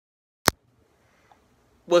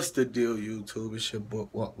What's the deal, YouTube? It's your boy,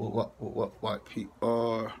 what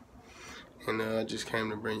PR. And I just came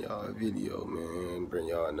to bring y'all a video, man. Bring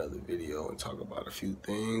y'all another video and talk about a few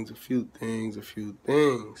things.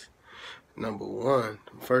 Number one,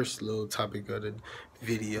 the first little topic of the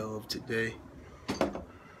video of today.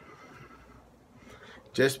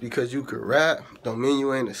 Just because you could rap, don't mean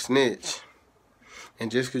you ain't a snitch. And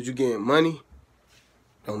just because you getting money,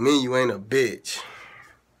 don't mean you ain't a bitch.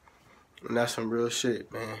 And that's some real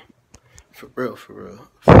shit, man. For real.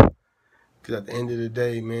 Because at the end of the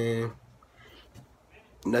day, man,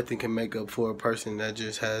 nothing can make up for a person that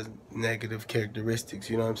just has negative characteristics,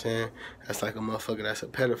 you know what I'm saying? That's like a motherfucker that's a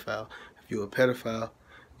pedophile. If you're a pedophile,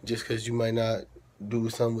 just because you might not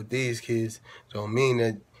do something with these kids, don't mean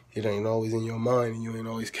that it ain't always in your mind and you ain't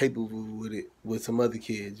always capable with it with some other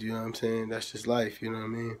kids, you know what I'm saying? That's just life, you know what I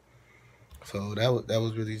mean? So that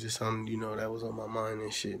was really just something, you know, that was on my mind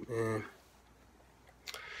and shit, man.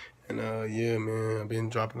 And yeah, man, I've been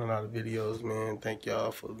dropping a lot of videos, man. Thank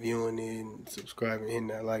y'all for viewing it and subscribing, hitting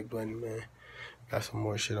that like button, man. Got some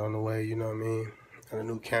more shit on the way, you know what I mean? Got a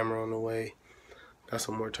new camera on the way. Got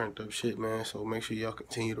some more turned up shit, man. So make sure y'all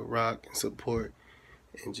continue to rock and support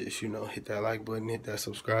and just, you know, hit that like button, hit that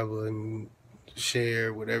subscribe button,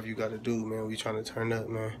 share, whatever you got to do, man. We trying to turn up,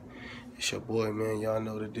 man. It's your boy, man. Y'all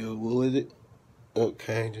know the deal. Who is it?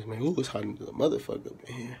 Okay, just man, it's hot into the motherfucker up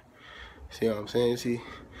in here. See what I'm saying? See?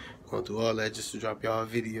 Going through all that just to drop y'all a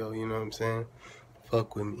video, you know what I'm saying?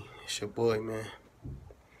 Fuck with me. It's your boy, man.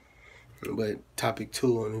 But topic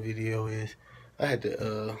 2 on the video is I had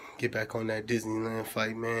to get back on that Disneyland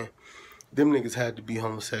fight, man. Them niggas had to be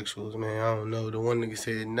homosexuals, man. I don't know. The one nigga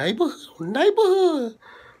said neighborhood.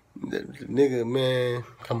 The nigga, man,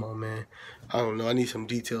 come on, man. I don't know. I need some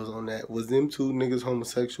details on that. Was them two niggas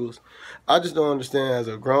homosexuals? I just don't understand as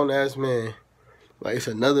a grown-ass man. Like, it's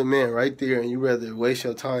another man right there, and you rather waste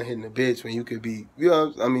your time hitting a bitch when you could be, you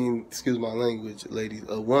know, I mean, excuse my language, ladies,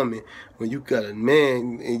 a woman, when you got a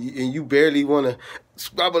man, and you barely want to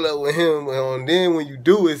squabble up with him, and then when you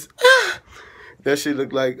do, it's, that shit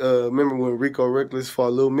look like, remember when Rico Reckless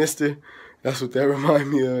fought Lil Mister? That's what that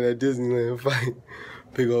remind me of, that Disneyland fight.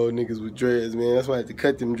 Big old niggas with dreads, man. That's why I had to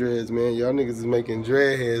cut them dreads, man. Y'all niggas is making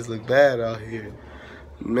dread heads look bad out here.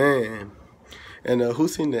 Man. And who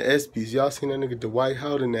seen the ESPYs? Y'all seen that nigga Dwight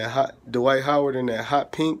Howard in that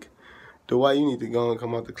hot pink? Dwight, you need to go and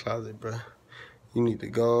come out the closet, bro. You need to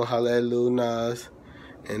go and holler at Lil Nas.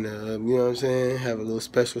 And, you know what I'm saying? Have a little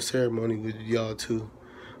special ceremony with y'all, too.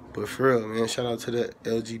 But for real, man, shout out to the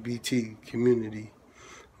LGBT community.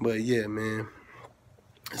 But, yeah, man.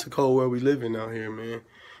 It's a cold world we live in out here, man.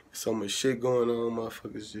 There's so much shit going on,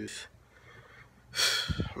 motherfuckers just...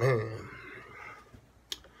 Man...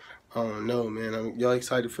 I don't know, man. Y'all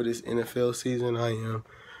excited for this NFL season? I am.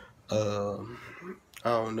 I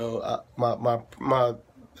don't know. The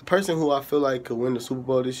person who I feel like could win the Super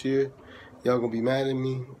Bowl this year, y'all gonna be mad at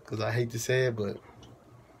me because I hate to say it, but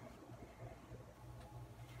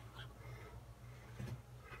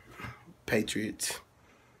Patriots.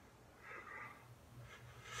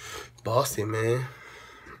 Boston, man.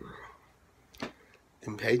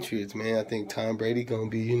 Them Patriots, man. I think Tom Brady gonna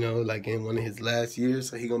be, you know, like in one of his last years,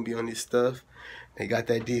 so he gonna be on his stuff. They got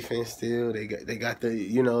that defense still. They got the,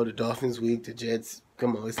 you know, the Dolphins weak, the Jets.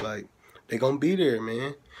 Come on, it's like they gonna be there,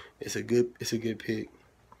 man. It's a good pick.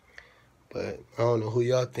 But I don't know who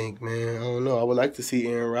y'all think, man. I don't know. I would like to see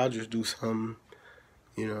Aaron Rodgers do something.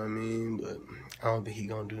 You know what I mean? But I don't think he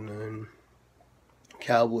gonna do nothing.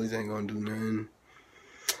 Cowboys ain't gonna do nothing.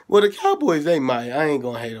 Well, the Cowboys, they might. I ain't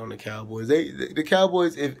gonna hate on the Cowboys. The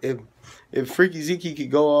Cowboys, if Freaky Zeke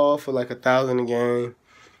could go off for like 1,000 a game,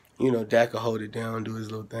 you know, Dak could hold it down, do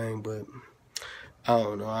his little thing. But I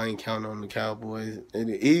don't know. I ain't counting on the Cowboys. And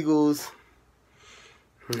the Eagles,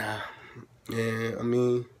 nah. Yeah, I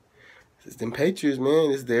mean, it's them Patriots,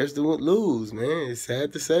 man. It's theirs to lose, man. It's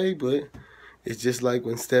sad to say, but it's just like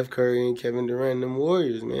when Steph Curry and Kevin Durant and them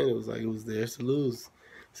Warriors, man. It was like it was theirs to lose.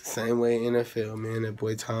 It's the same way in NFL, man. That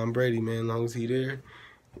boy Tom Brady, man, as long as he there,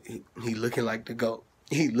 he looking like the GOAT.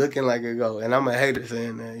 He looking like a GOAT. And I'm a hater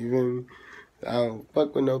saying that, you feel me? I don't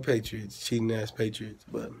fuck with no Patriots, cheating-ass Patriots.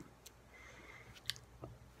 But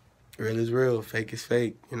real is real, fake is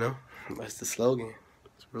fake, you know? That's the slogan.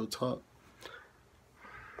 It's real talk.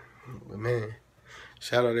 But, man,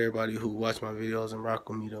 shout out to everybody who watch my videos and rock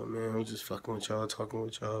with me, though, man. I'm just fucking with y'all, talking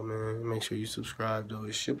with y'all, man. Make sure you subscribe, though.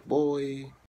 It's your boy.